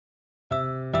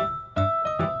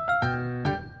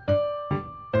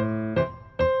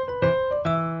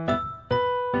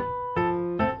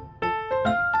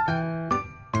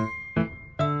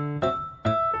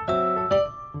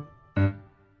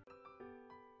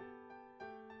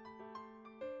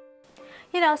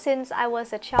Since I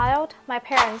was a child, my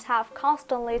parents have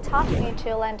constantly taught me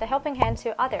to lend a helping hand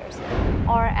to others,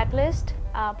 or at least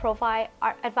provide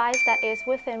advice that is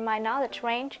within my knowledge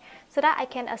range so that I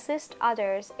can assist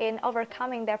others in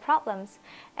overcoming their problems.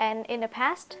 And in the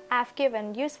past, I've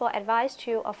given useful advice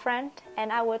to a friend,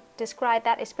 and I would describe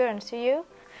that experience to you.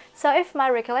 So if my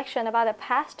recollection about the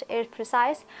past is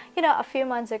precise, a few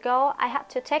months ago, I had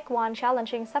to take one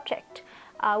challenging subject,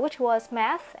 which was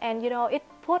math, and it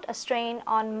put a strain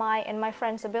on my and my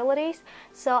friend's abilities.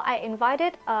 So I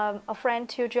invited a friend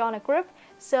to join a group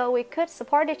so we could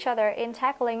support each other in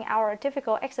tackling our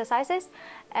difficult exercises.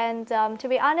 And to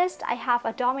be honest, I have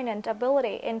a dominant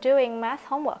ability in doing math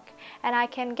homework, and I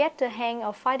can get the hang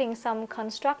of finding some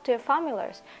constructive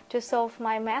formulas to solve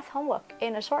my math homework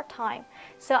in a short time.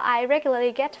 So I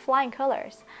regularly get flying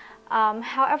colors.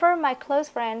 However, my close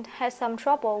friend has some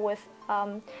trouble with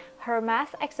her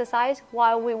math exercise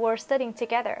while we were studying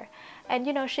together. And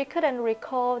she couldn't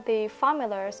recall the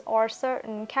formulas or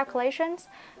certain calculations,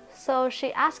 so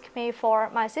she asked me for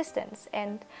my assistance,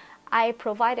 and I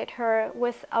provided her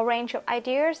with a range of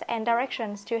ideas and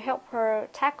directions to help her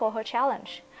tackle her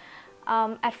challenge.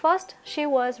 At first, she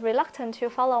was reluctant to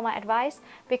follow my advice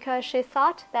because she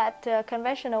thought that the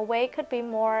conventional way could be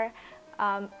more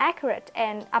accurate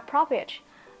and appropriate.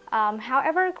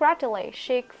 However, gradually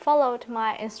she followed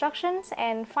my instructions,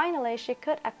 and finally she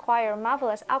could acquire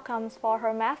marvelous outcomes for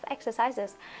her math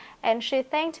exercises, and she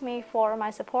thanked me for my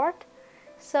support.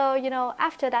 So,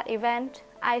 after that event,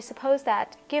 I suppose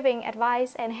that giving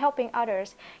advice and helping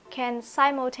others can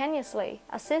simultaneously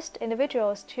assist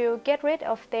individuals to get rid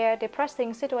of their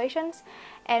depressing situations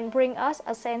and bring us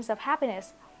a sense of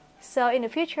happiness. So in the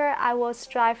future, I will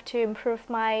strive to improve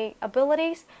my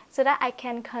abilities so that I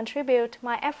can contribute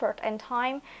my effort and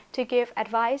time to give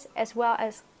advice as well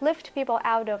as lift people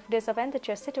out of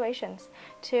disadvantageous situations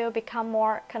to become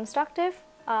more constructive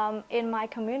in my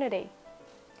community.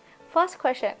 First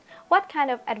question, what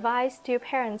kind of advice do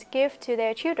parents give to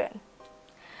their children?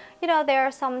 There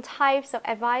are some types of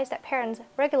advice that parents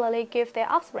regularly give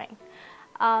their offspring.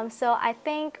 So I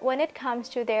think when it comes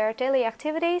to their daily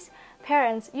activities,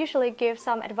 parents usually give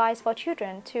some advice for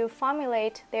children to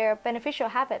formulate their beneficial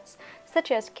habits,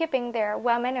 such as keeping their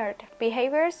well-mannered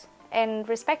behaviors and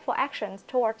respectful actions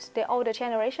towards the older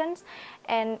generations.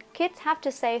 And kids have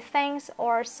to say thanks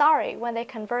or sorry when they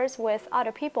converse with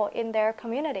other people in their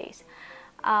communities.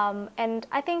 And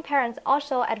I think parents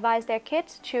also advise their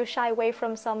kids to shy away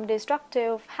from some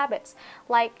destructive habits,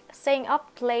 like staying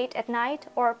up late at night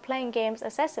or playing games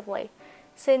excessively,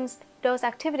 since those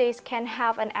activities can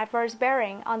have an adverse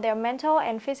bearing on their mental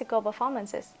and physical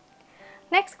performances.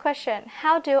 Next question,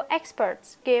 how do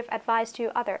experts give advice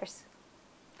to others?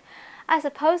 I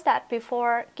suppose that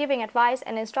before giving advice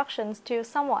and instructions to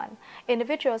someone,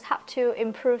 individuals have to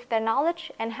improve their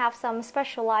knowledge and have some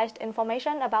specialized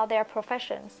information about their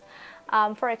professions.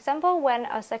 For example, when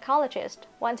a psychologist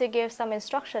wants to give some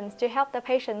instructions to help the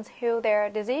patients heal their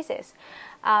diseases,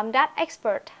 that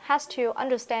expert has to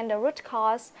understand the root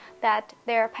cause that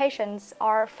their patients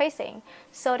are facing,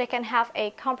 so they can have a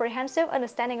comprehensive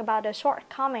understanding about the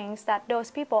shortcomings that those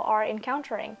people are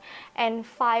encountering, and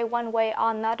find one way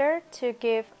or another to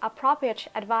give appropriate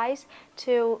advice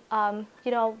to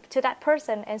that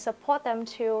person and support them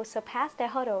to surpass their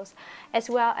hurdles, as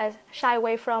well as shy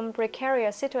away from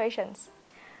precarious situations.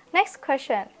 Next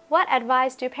question, what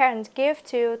advice do parents give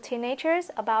to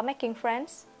teenagers about making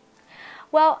friends?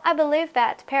 Well, I believe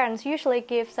that parents usually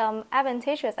give some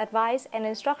advantageous advice and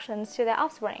instructions to their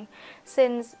offspring,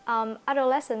 since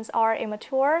adolescents are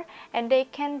immature and they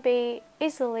can be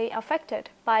easily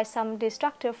affected by some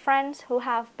destructive friends who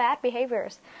have bad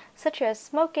behaviors, such as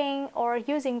smoking or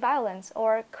using violence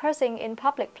or cursing in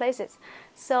public places.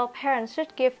 So parents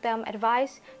should give them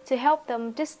advice to help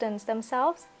them distance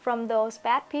themselves from those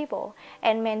bad people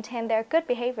and maintain their good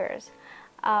behaviors.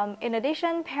 In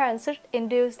addition, parents should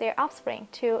induce their offspring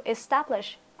to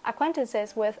establish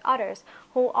acquaintances with others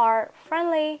who are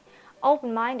friendly,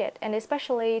 open-minded, and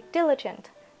especially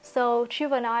diligent, so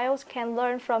juveniles can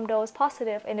learn from those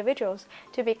positive individuals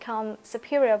to become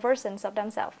superior versions of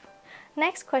themselves.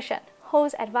 Next question,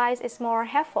 whose advice is more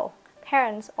helpful,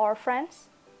 parents or friends?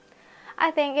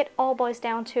 I think it all boils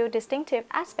down to distinctive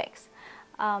aspects.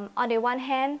 On the one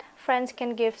hand, friends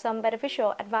can give some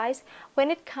beneficial advice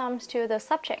when it comes to the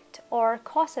subject or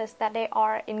courses that they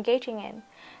are engaging in,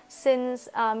 since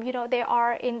they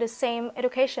are in the same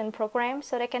education program,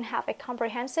 so they can have a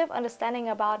comprehensive understanding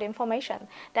about the information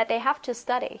that they have to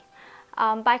study.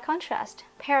 By contrast,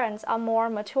 parents are more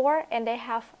mature and they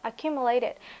have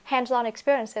accumulated hands-on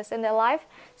experiences in their life,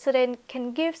 so they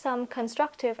can give some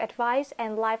constructive advice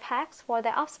and life hacks for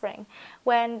their offspring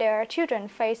when their children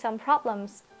face some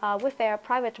problems with their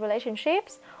private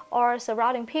relationships or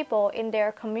surrounding people in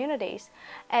their communities.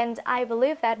 And I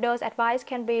believe that those advice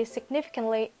can be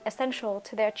significantly essential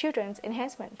to their children's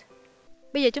enhancement.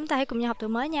 Bây giờ chúng ta hãy cùng nhau học từ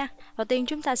mới nha. Đầu tiên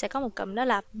chúng ta sẽ có một cụm đó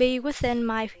là be within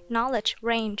my knowledge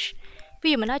range.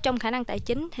 Ví dụ mình nói trong khả năng tài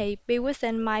chính thì be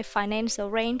within my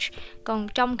financial range. Còn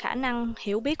trong khả năng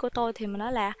hiểu biết của tôi thì mình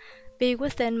nói là be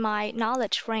within my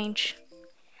knowledge range.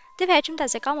 Tiếp theo chúng ta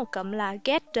sẽ có một cụm là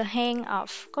get the hang of,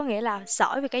 có nghĩa là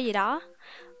giỏi về cái gì đó.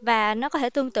 Và nó có thể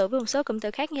tương tự với một số cụm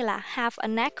từ khác như là have a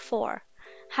knack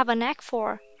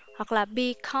for, hoặc là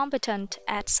be competent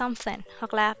at something,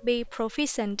 hoặc là be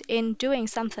proficient in doing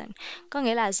something, có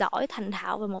nghĩa là giỏi, thành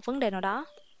thạo về một vấn đề nào đó.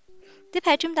 Tiếp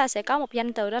theo chúng ta sẽ có một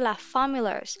danh từ đó là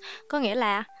formulas, có nghĩa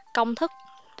là công thức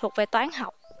thuộc về toán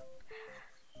học.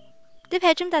 Tiếp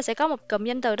theo chúng ta sẽ có một cụm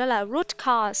danh từ đó là root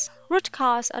cause. Root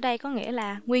cause ở đây có nghĩa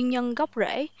là nguyên nhân gốc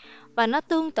rễ, và nó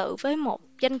tương tự với một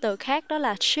danh từ khác đó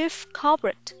là chief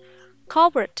culprit.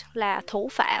 Culprit là thủ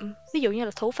phạm, ví dụ như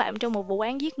là thủ phạm trong một vụ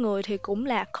án giết người thì cũng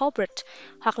là culprit,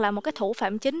 hoặc là một cái thủ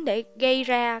phạm chính để gây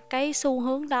ra cái xu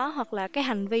hướng đó hoặc là cái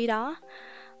hành vi đó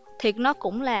thì nó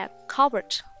cũng là culprit,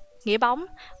 nghĩa bóng.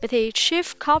 Vậy thì chief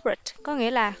culprit có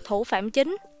nghĩa là thủ phạm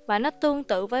chính, và nó tương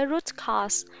tự với root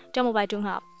cause trong một vài trường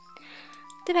hợp.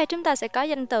 Tiếp theo chúng ta sẽ có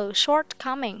danh từ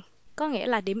shortcoming, có nghĩa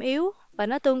là điểm yếu, và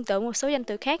nó tương tự một số danh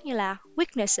từ khác như là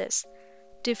weaknesses.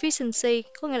 Deficiency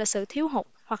có nghĩa là sự thiếu hụt,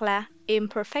 hoặc là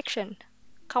imperfection,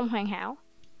 không hoàn hảo.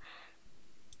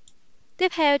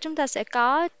 Tiếp theo chúng ta sẽ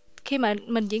có khi mà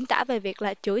mình diễn tả về việc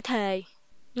là chửi thề,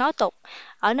 nói tục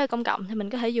ở nơi công cộng thì mình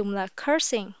có thể dùng là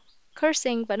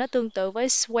cursing, và nó tương tự với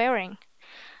swearing,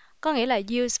 có nghĩa là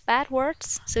use bad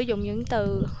words, sử dụng những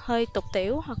từ hơi tục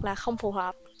tĩu hoặc là không phù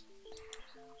hợp.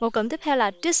 Một cụm tiếp theo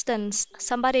là distance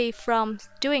somebody from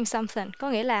doing something, có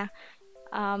nghĩa là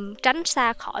tránh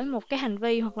xa khỏi một cái hành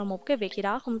vi hoặc là một cái việc gì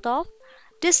đó không tốt.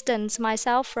 Distance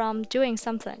myself from doing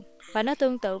something, và nó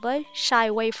tương tự với shy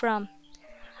away from.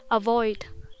 Avoid,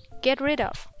 get rid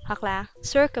of, hoặc là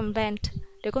circumvent,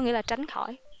 đều có nghĩa là tránh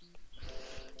khỏi.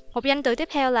 Một danh từ tiếp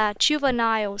theo là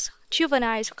juveniles.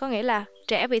 Juveniles có nghĩa là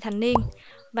trẻ vị thành niên,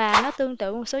 và nó tương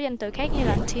tự một số danh từ khác như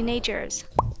là teenagers,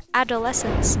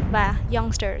 adolescents và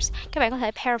youngsters. Các bạn có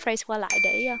thể paraphrase qua lại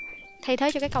để thay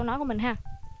thế cho cái câu nói của mình ha.